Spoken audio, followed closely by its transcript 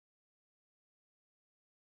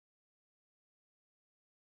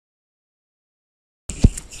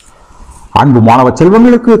அன்பு மாணவ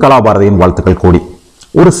செல்வங்களுக்கு கலாபாரதியின் வாழ்த்துக்கள் கோடி.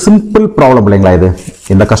 ஒரு சிம்பிள் ப்ராப்ளம் இல்லைங்களா இது,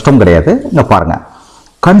 எந்த கஷ்டம் கிடையாது. இங்க பாருங்க,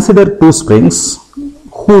 consider two springs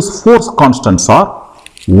whose force constants are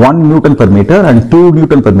 1 Newton per meter and 2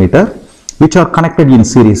 Newton per meter which are connected in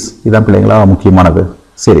series. இதான் பிள்ளைங்களா முக்கியமானது,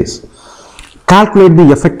 series. Calculate the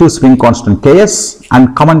effective spring constant Ks and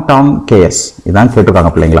comment on Ks. இதான்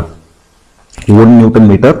கேட்டிருக்காங்க பிள்ளைங்களா. 1 Newton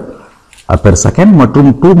meter per second மற்றும்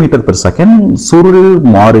 2 meter per second சுருள்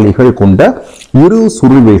மாறிலிகள் கொண்ட இரு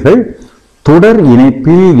சுருள்கள் தொடர்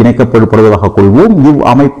இணைப்பில் இணைக்கப்படுவதாக கொள்வோம். இவ்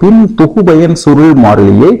அமைப்பின் தொகுபயன் சுருள்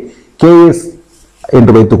மாறிலியை Ks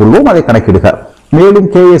என்று வைத்துக் கொள்வோம். அதை கணக்கிடுக. மேலும்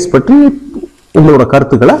Ks பற்றி உங்களோட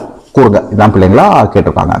கருத்துக்களை கூறுங்க. இதான் பிள்ளைங்களா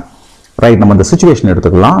கேட்டிருக்காங்க. ரைட், நம்ம இந்த சிச்சுவேஷன்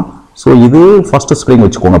எடுத்துக்கலாம். ஸோ இது ஃபர்ஸ்ட் ஸ்ப்ரிங்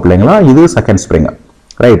வச்சுக்கோங்க பிள்ளைங்களா, இது செகண்ட் ஸ்ப்ரிங்.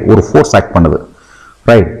 ரைட், ஒரு ஃபோர்ஸ் ஆக்ட் பண்ணுது.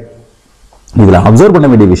 ரைட், இதுல அப்சர்வ் பண்ண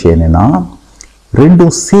வேண்டிய விஷயம் என்னன்னா,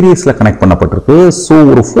 ரெண்டும் சீரியஸ்ல கனெக்ட் பண்ணப்பட்டிருக்கு. ஸோ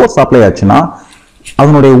ஒரு ஃபோர்ஸ் அப்ளை ஆச்சுன்னா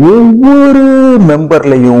அதனுடைய ஒவ்வொரு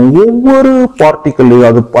மெம்பர்லையும் ஒவ்வொரு பார்ட்டிகல்லையும்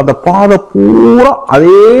அது அந்த பாதை பூரா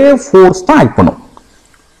அதே ஃபோர்ஸ் தான் ஆக்ட் பண்ணும்.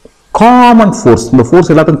 காமன் ஃபோர்ஸ், இந்த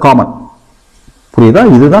ஃபோர்ஸ் எல்லாத்துக்கும் காமன். புரியுதா?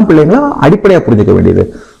 இதுதான் பிள்ளைங்களா அடிப்படையா புரிஞ்சுக்க வேண்டியது.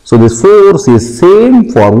 So this force is same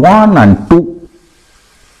for 1 and 2.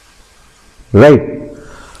 Right.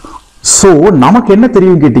 So நமக்கு என்ன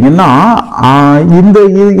தெரியும் கேட்டீங்கன்னா, இந்த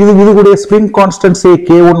இதுடைய ஸ்ப்ரிங் கான்ஸ்டன்ட் சே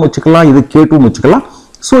K1 வச்சுக்கலாம், இது K2 வச்சுக்கலாம்.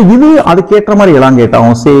 ஸோ இது அதுக்கேற்ற மாதிரி எலாங்கேட்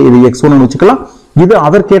ஆகும். சே இது X1 வச்சுக்கலாம், இது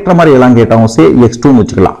அதற்கேற்ற மாதிரி எலாங்கேட் ஆகும். சே X2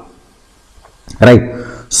 வச்சுக்கலாம். ரைட்.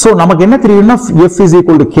 ஸோ நமக்கு என்ன தெரியும்னா F is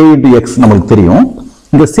equal to K into X நமக்கு தெரியும்.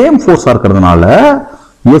 இந்த சேம் ஃபோர்ஸா இருக்கிறதுனால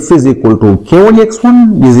F is equal to K1 X1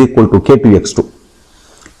 is equal to K2 X2.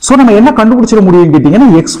 So நம்ம என்ன கண்டுபிடிச்சிட முடியும் கேட்டீங்கன்னா,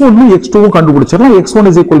 X1 X2 கண்டுபிடிச்சிடலாம். X1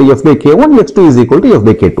 is equal to F by K1, X2 is equal to F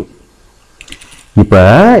by K2. இப்ப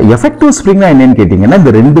எஃபெக்டிவ் ஸ்ப்ரிங் என்னன்னு கேட்டீங்கன்னா,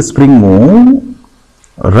 இந்த ரெண்டு ஸ்ப்ரிங்கும்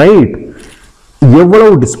ரைட்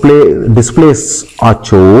எவ்வளவு டிஸ்பிளேஸ்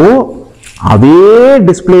ஆச்சோ அதே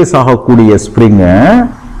டிஸ்பிளேஸ் ஆகக்கூடிய ஸ்ப்ரிங்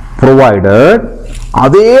ப்ரொவைடட்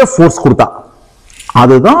அதே ஃபோர்ஸ் கொடுத்தா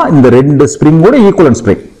அதுதான் இந்த ரெண்டு ஸ்ப்ரிங்கோட ஈக்குவலன்ட்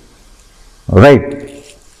ஸ்ப்ரிங். ரைட்,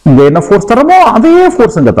 இங்க என்ன ஃபோர்ஸ் தரமோ அதே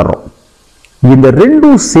ஃபோர்ஸ் இங்க தர்றோம். இந்த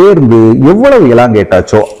ரெண்டும் சேர்ந்து எவ்வளவு எலாங்கேட்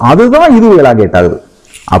ஆச்சோ அதுதான் இது எலாங்கேட் ஆகுது.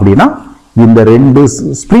 அப்படின்னா இந்த ரெண்டு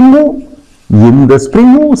ஸ்ப்ரிங்கும் இந்த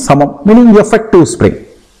ஸ்ப்ரிங்கும் சமம், meaning effective spring.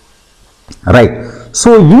 Right. So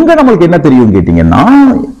இங்க நமக்கு என்ன தெரியும் கேட்டீங்கன்னா,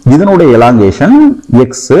 இதனுடைய elongation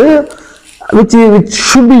x which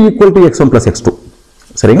should be equal to x1 plus x2.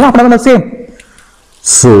 சரிங்களா? அப்படின்னா same.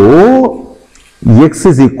 So x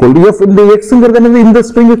is equal to f. இந்த xங்கிறது என்னது? இந்த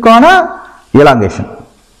ஸ்ப்ரிங்குக்கான எலாங்கேஷன்.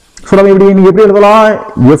 சோ நம்ம எப்படி எழுதலாம்?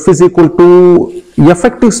 f is equal to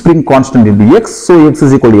effective spring constant into x. So x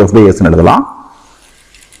is equal to f by s ன்னு எழுதலாம்.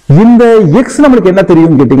 இந்த x நமக்கு என்ன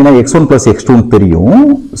தெரியும் கேட்டீங்கன்னா, x1 plus x2 தெரியும்.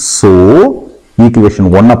 சோ ஈக்குவேஷன்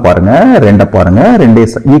 1 பாருங்க, 2 பாருங்க, ரெண்டே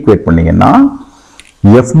ஈக்குவேட் பண்ணீங்கன்னா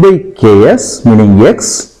f by ks meaning x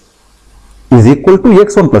is equal to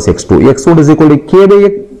x1 plus x2. x1 is equal to k by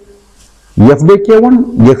f by k1,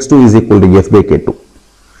 x2 is equal to f by k2.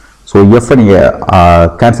 So f நீங்க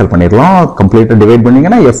cancel பண்ணிடலாம். கம்ப்ளீட்டா divide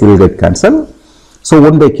பண்ணீங்கன்னா f will get cancel. So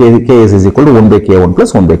 1 by ks is equal to 1 by k1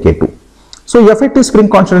 plus 1 by k2. So effective spring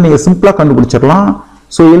constant நீங்க சிம்பிளா கண்டுபிடிச்சிடலாம்.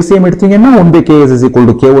 So LCM எடுத்தீங்கன்னா 1 by ks is equal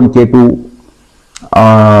to k1 k2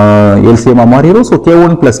 LCM மாறிடும். So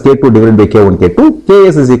k1 plus k2 divided by k1 k2,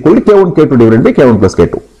 ks is equal to k1 k2 divided by k1 plus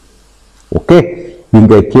k2. Okay,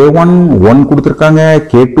 இங்க k1 1 கொடுத்திருக்காங்க,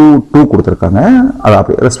 k2 2 கொடுத்திருக்காங்க. அத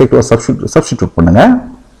ரெஸ்பெக்டிவா substitute பண்ணுங்க,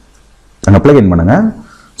 அங்க plug இன் பண்ணுங்க.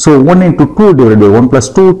 So 1 into 2 divided by 1 plus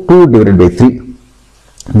 2, 2 divided by 3.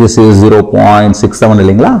 This is 0.67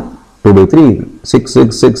 இல்லைங்களா? 2 by 3, 6,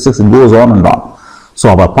 6, 6, 6 goes on and on. So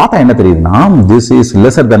அவ பார்த்தா என்ன தெரியுதுன்னா, this is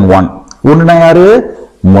lesser than 1. ஒன்னுனா யாரு?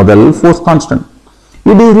 முதல் force constant.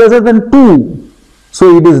 It is lesser than 2. So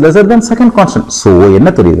it is lesser than second constant. So என்ன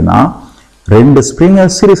தெரியுதுன்னா, ரெண்டு ஸ்ப்ரிங்கை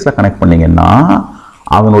சீரிஸ்ல கனெக்ட் பண்ணீங்கன்னா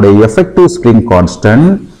அதனுடைய effective spring constant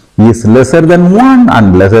is lesser then 1 and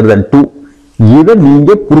lesser தென் 2. இதை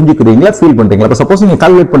நீங்க புரிஞ்சுக்கிறீங்களா, ஃபீல் பண்றீங்களா? இப்ப சப்போஸ் நீங்க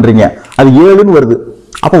கால்குலேட் பண்றீங்க, அது 7ன்னு வருது.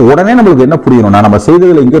 அப்ப உடனே நம்மளுக்கு என்ன புரியணும்னா, நம்ம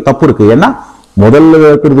செய்ததுல இங்கே தப்பு இருக்கு. ஏன்னா முதல்ல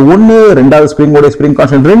இருக்கிறது 1, ரெண்டாவது ஸ்ப்ரிங்கோட spring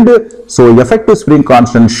constant 2. So effective spring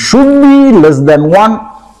constant should be less than 1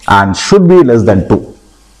 and should be less than 2.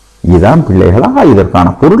 இதான் பிள்ளைகளா இதற்கான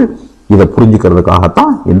பொருள். இதை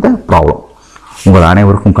புரிஞ்சுக்கிறதுக்காகத்தான் இந்த ப்ராப்ளம். உங்கள்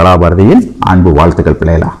அனைவருக்கும் கலாபாரதியின் அன்பு வாழ்த்துக்கள்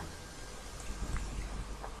பிள்ளைகளா.